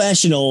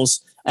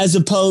professionals, as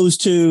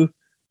opposed to,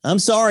 I'm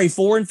sorry,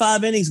 4 and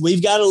 5 innings,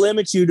 we've got to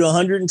limit you to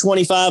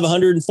 125,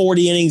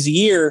 140 innings a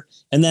year,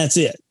 and that's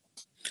it.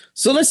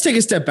 So let's take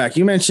a step back.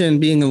 You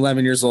mentioned being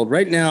 11 years old.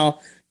 Right now,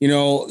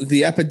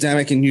 the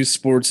epidemic in youth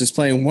sports is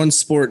playing one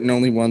sport and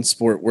only one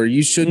sport, where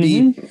you should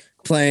be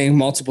playing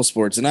multiple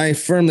sports. And I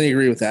firmly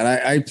agree with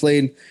that. I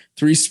played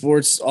 3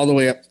 sports all the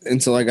way up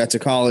until I got to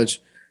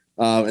college,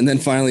 and then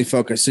finally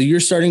focused. So you're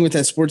starting with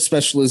that sports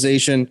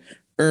specialization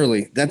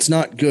early. That's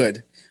not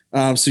good.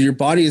 So your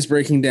body is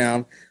breaking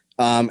down.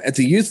 At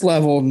the youth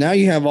level, now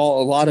you have a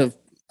lot of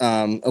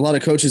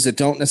coaches that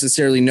don't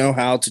necessarily know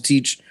how to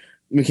teach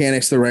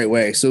mechanics the right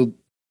way. So,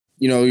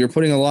 you're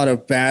putting a lot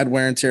of bad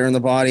wear and tear in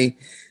the body.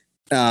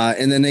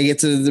 And then they get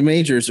to the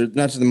majors, or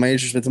not to the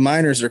majors, but the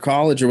minors or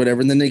college or whatever.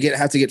 And then they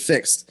have to get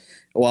fixed.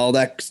 Well,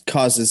 that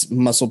causes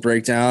muscle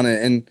breakdown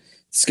and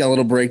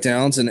skeletal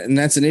breakdowns. And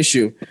that's an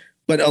issue.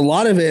 But a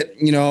lot of it,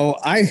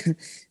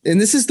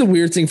 and this is the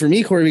weird thing for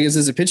me, Corey, because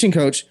as a pitching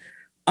coach,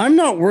 I'm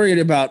not worried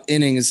about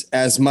innings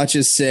as much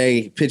as,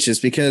 say, pitches,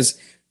 because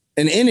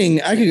an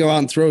inning, I could go out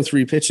and throw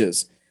 3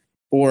 pitches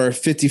or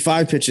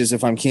 55 pitches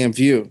if I'm Cam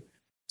View.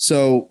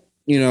 So,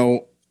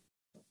 and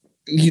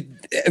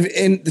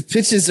the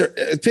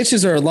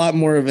pitches are a lot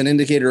more of an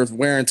indicator of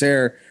wear and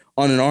tear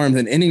on an arm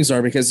than innings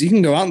are, because you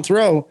can go out and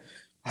throw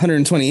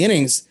 120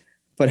 innings,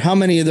 but how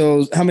many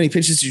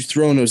pitches do you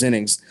throw in those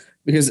innings?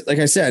 Because like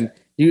I said,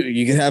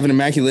 you could have an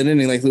immaculate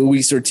inning like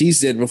Luis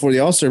Ortiz did before the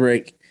All-Star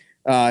break,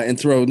 and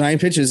throw 9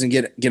 pitches and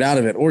get out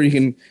of it. Or you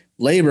can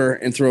labor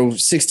and throw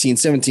 16,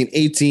 17,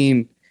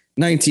 18,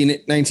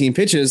 19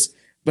 pitches,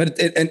 but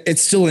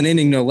it's still an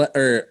inning no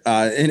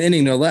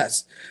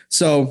less.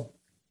 So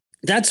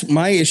that's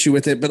my issue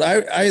with it. But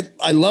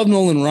I love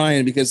Nolan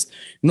Ryan, because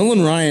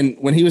Nolan Ryan,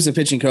 when he was a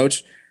pitching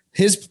coach,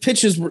 his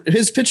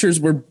pitchers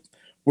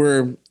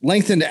were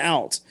lengthened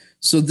out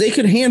so they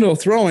could handle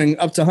throwing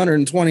up to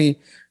 120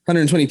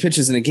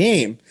 pitches in a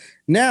game.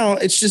 Now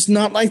it's just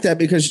not like that,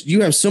 because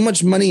you have so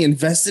much money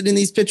invested in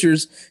these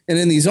pitchers and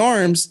in these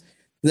arms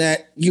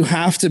that you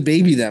have to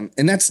baby them.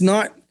 And that's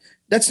not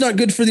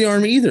good for the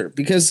arm either,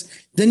 because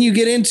then you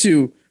get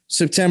into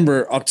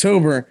September,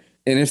 October,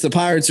 and if the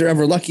Pirates are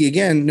ever lucky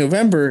again,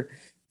 November,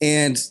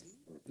 and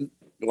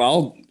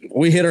well,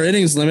 we hit our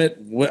innings limit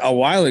a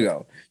while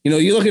ago.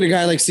 You look at a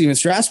guy like Steven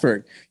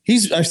Strasburg.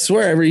 I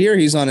swear every year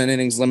he's on an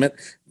innings limit,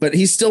 but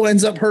he still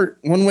ends up hurt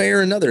one way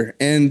or another.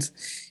 And,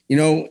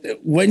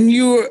 when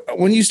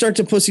you start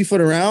to pussyfoot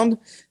around,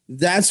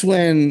 that's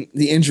when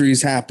the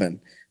injuries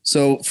happen.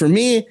 So for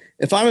me,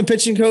 if I'm a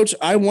pitching coach,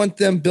 I want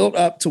them built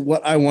up to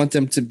what I want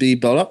them to be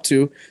built up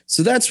to.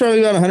 So that's probably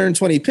about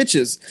 120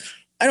 pitches.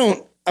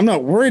 I'm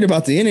not worried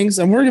about the innings.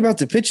 I'm worried about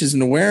the pitches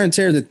and the wear and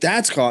tear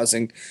that's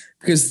causing,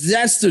 because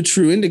that's the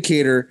true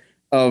indicator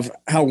of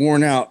how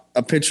worn out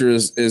a pitcher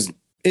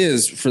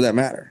is for that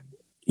matter.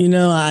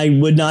 I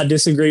would not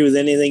disagree with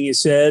anything you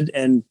said.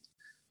 And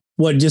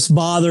what just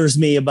bothers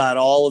me about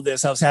all of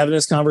this, I was having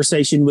this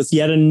conversation with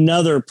yet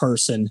another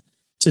person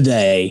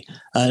today,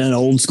 an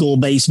old school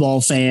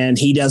baseball fan.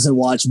 He doesn't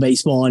watch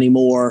baseball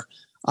anymore.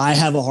 I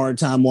have a hard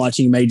time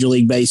watching Major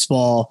League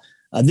Baseball.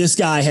 This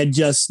guy had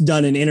just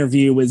done an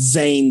interview with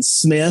Zane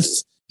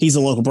Smith. He's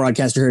a local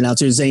broadcaster here now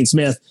too. Zane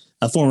Smith,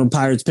 a former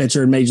Pirates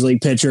pitcher and Major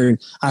League pitcher. And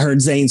I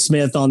heard Zane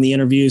Smith on the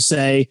interview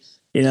say,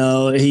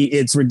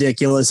 it's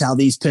ridiculous how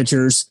these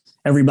pitchers,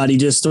 everybody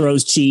just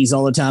throws cheese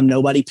all the time.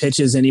 Nobody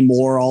pitches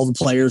anymore. All the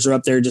players are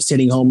up there just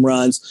hitting home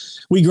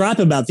runs. We gripe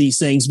about these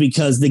things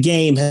because the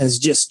game has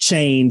just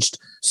changed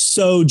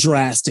so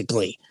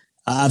drastically.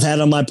 I've had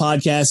on my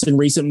podcast in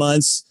recent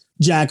months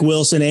Jack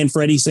Wilson and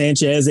Freddie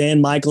Sanchez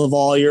and Mike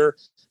LaValliere.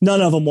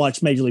 None of them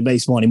watch Major League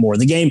Baseball anymore.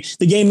 The game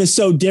is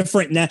so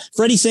different now.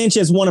 Freddie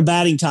Sanchez won a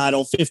batting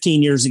title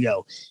 15 years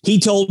ago.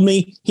 He told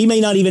me he may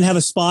not even have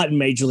a spot in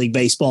Major League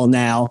Baseball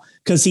now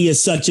because he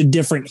is such a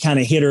different kind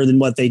of hitter than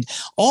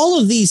all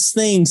of these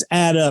things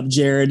add up,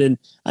 Jared. And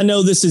I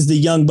know this is the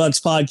Young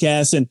Bucks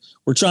podcast and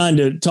we're trying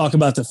to talk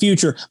about the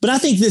future, but I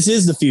think this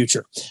is the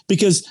future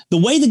because the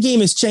way the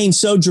game has changed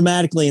so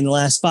dramatically in the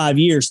last 5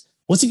 years,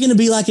 what's it going to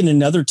be like in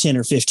another 10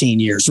 or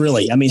 15 years,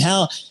 really? I mean,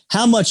 how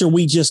much are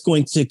we just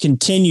going to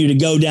continue to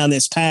go down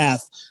this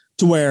path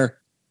to where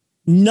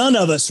none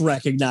of us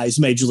recognize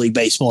Major League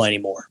Baseball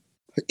anymore?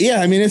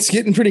 Yeah, I mean, it's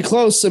getting pretty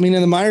close. I mean, in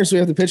the minors, we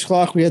have the pitch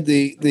clock, we had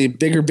the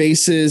bigger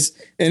bases,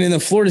 and in the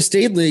Florida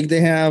State League,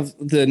 they have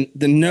the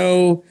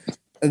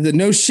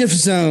no shift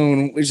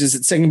zone, which is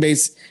at second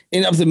base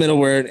and up the middle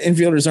where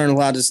infielders aren't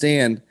allowed to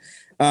stand.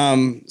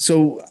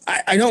 So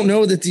I don't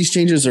know that these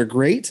changes are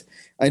great.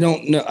 I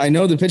don't know. I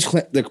know the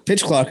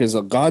pitch clock is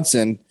a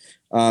godsend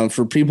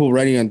for people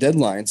writing on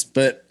deadlines,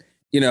 but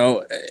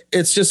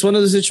it's just one of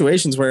those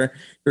situations where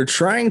you're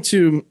trying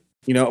to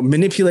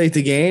manipulate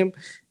the game,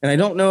 and I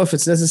don't know if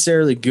it's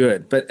necessarily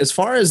good. But as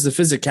far as the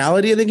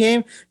physicality of the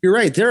game, you're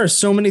right. There are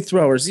so many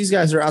throwers. These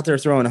guys are out there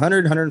throwing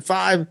 100,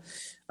 105,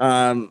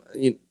 and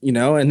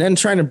then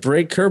trying to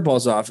break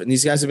curveballs off. And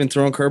these guys have been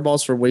throwing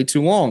curveballs for way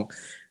too long.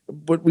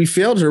 What we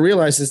fail to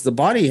realize is the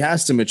body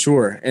has to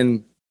mature,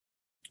 and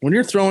when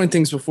you're throwing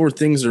things before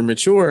things are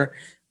mature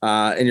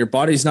and your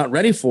body's not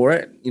ready for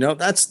it,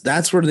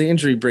 that's where the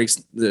injury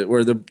breaks,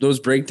 those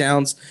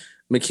breakdowns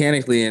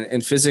mechanically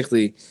and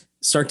physically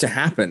start to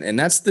happen. And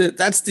that's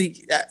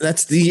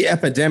the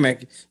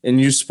epidemic in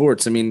youth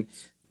sports. I mean,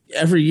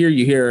 every year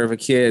you hear of a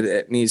kid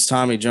that needs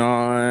Tommy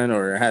John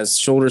or has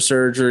shoulder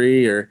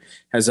surgery or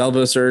has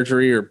elbow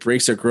surgery or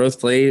breaks a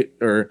growth plate,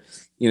 or,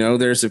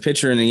 there's a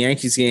pitcher in the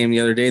Yankees game the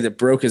other day that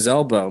broke his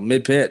elbow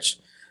mid-pitch.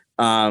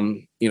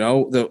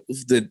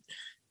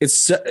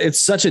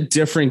 It's such a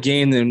different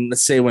game than,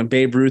 let's say, when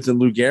Babe Ruth and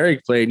Lou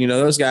Gehrig played.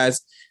 Those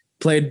guys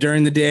played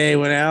during the day,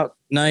 went out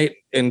night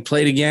and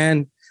played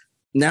again.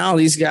 Now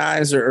these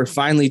guys are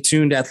finely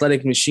tuned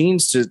athletic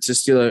machines, to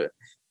steal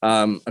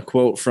a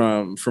quote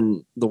from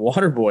the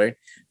Waterboy.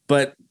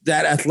 But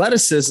that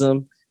athleticism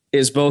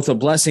is both a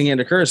blessing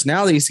and a curse.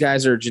 Now these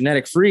guys are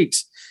genetic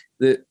freaks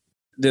that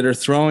are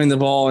throwing the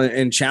ball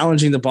and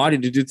challenging the body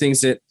to do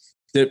things that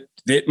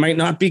it might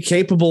not be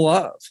capable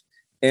of.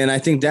 And I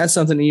think that's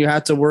something that you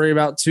have to worry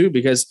about too,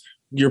 because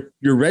you're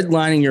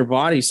redlining your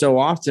body so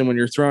often when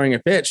you're throwing a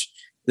pitch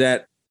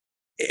that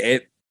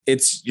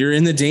you're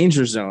in the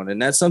danger zone.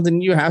 And that's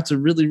something you have to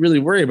really, really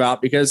worry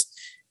about, because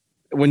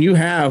when you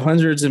have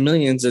hundreds of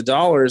millions of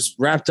dollars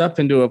wrapped up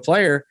into a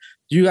player,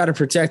 you got to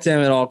protect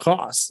them at all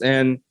costs.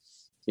 And,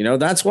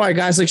 that's why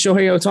guys like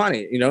Shohei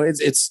Ohtani,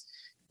 it's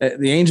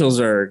the Angels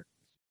are,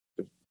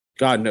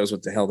 God knows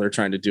what the hell they're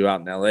trying to do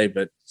out in LA,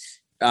 but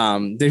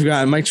They've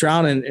got Mike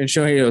Trout and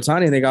Shohei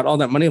Ohtani. They got all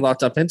that money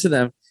locked up into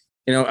them.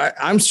 You know,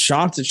 I'm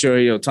shocked that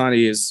Shohei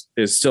Ohtani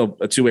is still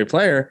a two-way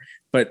player,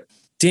 but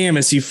damn,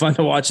 is he fun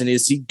to watch and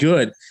is he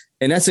good?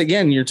 And that's,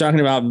 again, you're talking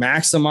about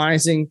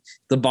maximizing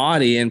the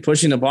body and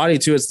pushing the body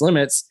to its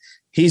limits.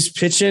 He's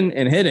pitching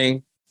and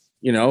hitting,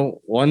 you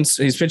know,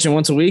 he's pitching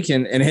once a week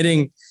and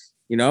hitting,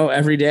 you know,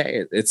 every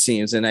day, it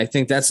seems. And I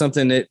think that's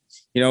something that,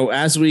 you know,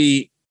 as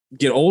we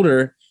get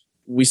older,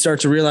 we start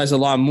to realize a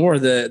lot more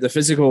the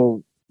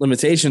physical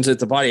limitations that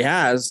the body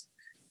has.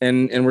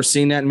 And we're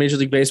seeing that in Major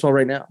League Baseball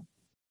right now.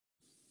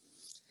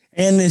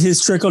 And it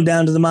has trickled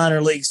down to the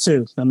minor leagues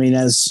too. I mean,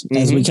 as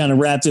we kind of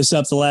wrap this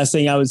up, the last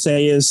thing I would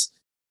say is,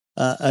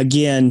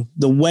 again,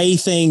 the way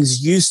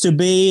things used to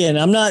be, and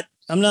I'm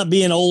not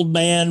being old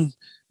man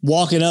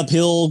walking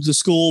uphill to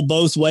school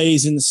both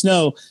ways in the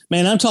snow,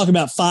 man, I'm talking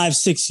about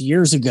 5-6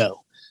 years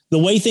ago, the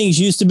way things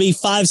used to be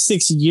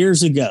 5-6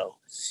 years ago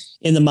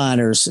in the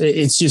minors.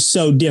 It's just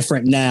so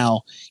different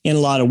now in a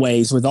lot of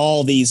ways with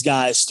all these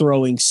guys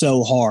throwing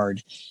so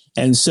hard.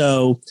 And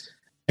so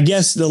I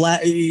guess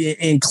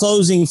in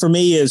closing for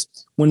me is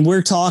when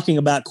we're talking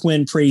about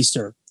Quinn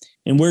Priester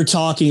and we're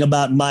talking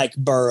about Mike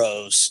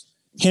Burrows,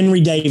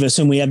 Henry Davis,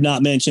 whom we have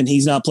not mentioned,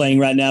 he's not playing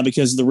right now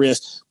because of the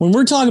wrist. When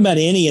we're talking about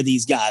any of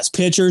these guys,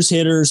 pitchers,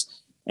 hitters,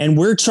 and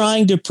we're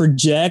trying to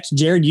project,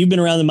 Jared, you've been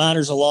around the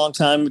minors a long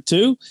time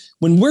too.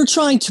 When we're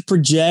trying to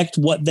project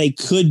what they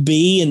could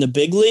be in the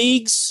big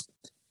leagues,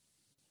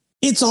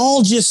 it's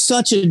all just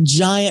such a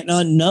giant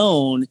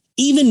unknown,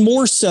 even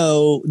more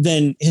so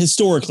than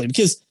historically,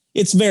 because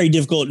it's very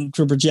difficult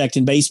to project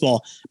in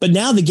baseball. But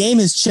now the game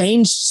has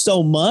changed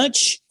so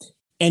much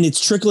and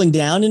it's trickling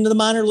down into the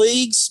minor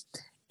leagues.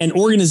 And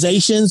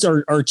organizations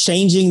are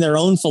changing their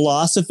own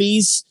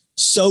philosophies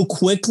so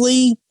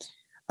quickly.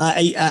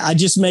 It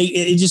just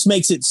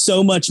makes it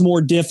so much more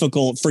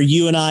difficult for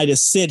you and I to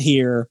sit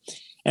here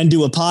and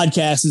do a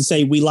podcast and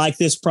say we like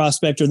this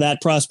prospect or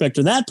that prospect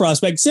or that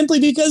prospect, simply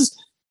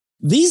because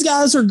these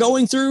guys are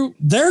going through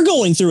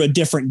a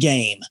different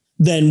game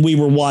than we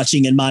were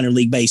watching in minor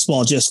league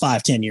baseball just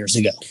 5-10 years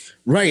ago.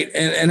 Right.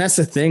 And that's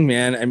the thing,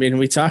 man. I mean,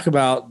 we talk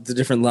about the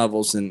different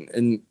levels and,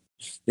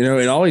 you know,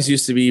 it always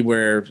used to be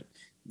where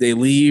they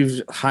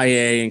leave high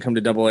A and come to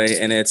double A,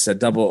 and it's a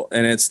double,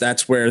 and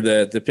that's where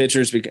the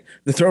pitchers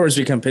the throwers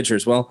become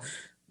pitchers. Well,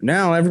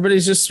 now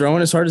everybody's just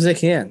throwing as hard as they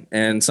can,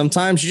 and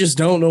sometimes you just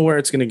don't know where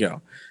it's going to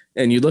go.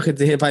 And you look at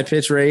the hit by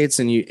pitch rates,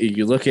 and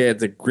you look at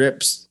the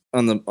grips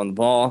on the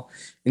ball,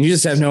 and you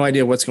just have no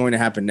idea what's going to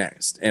happen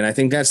next. And I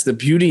think that's the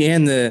beauty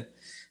and the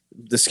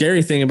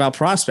scary thing about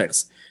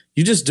prospects.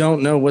 You just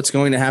don't know what's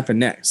going to happen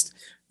next.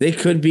 They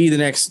could be the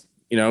next,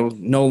 you know,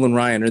 Nolan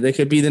Ryan, or they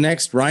could be the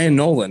next Ryan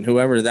Nolan,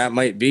 whoever that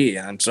might be.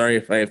 I'm sorry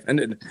if I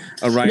offended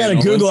a Ryan.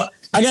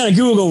 I got to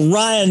Google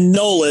Ryan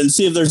Nolan,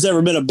 see if there's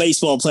ever been a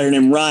baseball player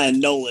named Ryan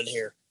Nolan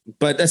here.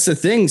 But that's the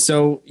thing.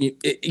 So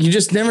you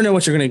just never know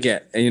what you're going to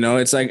get. And, you know,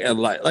 it's like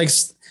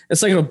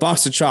it's like a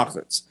box of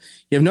chocolates.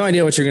 You have no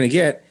idea what you're going to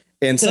get.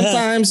 And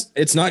sometimes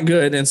it's not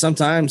good. And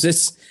sometimes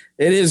it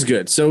is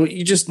good. So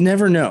you just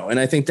never know. And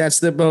I think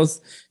that's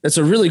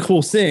a really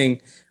cool thing.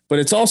 But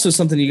it's also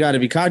something you got to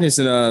be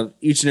cognizant of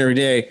each and every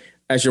day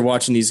as you're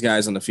watching these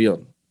guys on the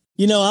field.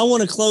 You know, I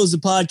want to close the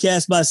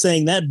podcast by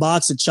saying that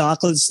box of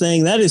chocolates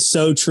thing, that is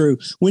so true.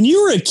 When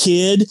you were a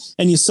kid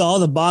and you saw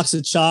the box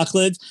of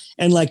chocolates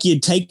and like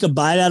you'd take a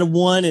bite out of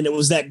one and it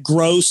was that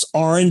gross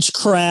orange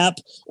crap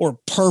or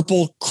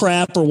purple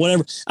crap or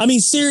whatever. I mean,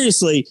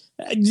 seriously,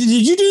 did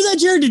you do that,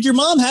 Jared? Did your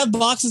mom have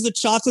boxes of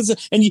chocolates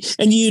and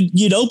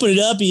you'd open it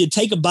up and you'd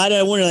take a bite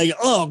out of one and like,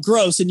 oh,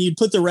 gross. And you'd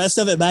put the rest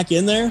of it back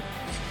in there?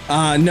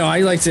 No,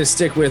 I like to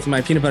stick with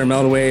my peanut butter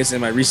meltaways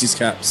and my Reese's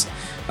cups.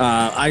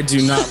 I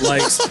do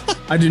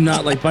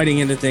not like biting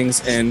into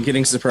things and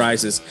getting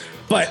surprises.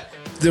 But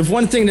the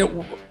one thing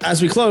that, as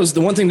we close,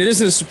 the one thing that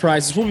isn't a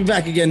surprise is we'll be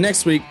back again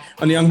next week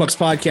on the Young Bucks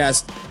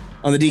podcast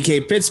on the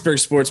DK Pittsburgh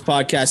Sports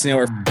Podcast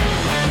Network.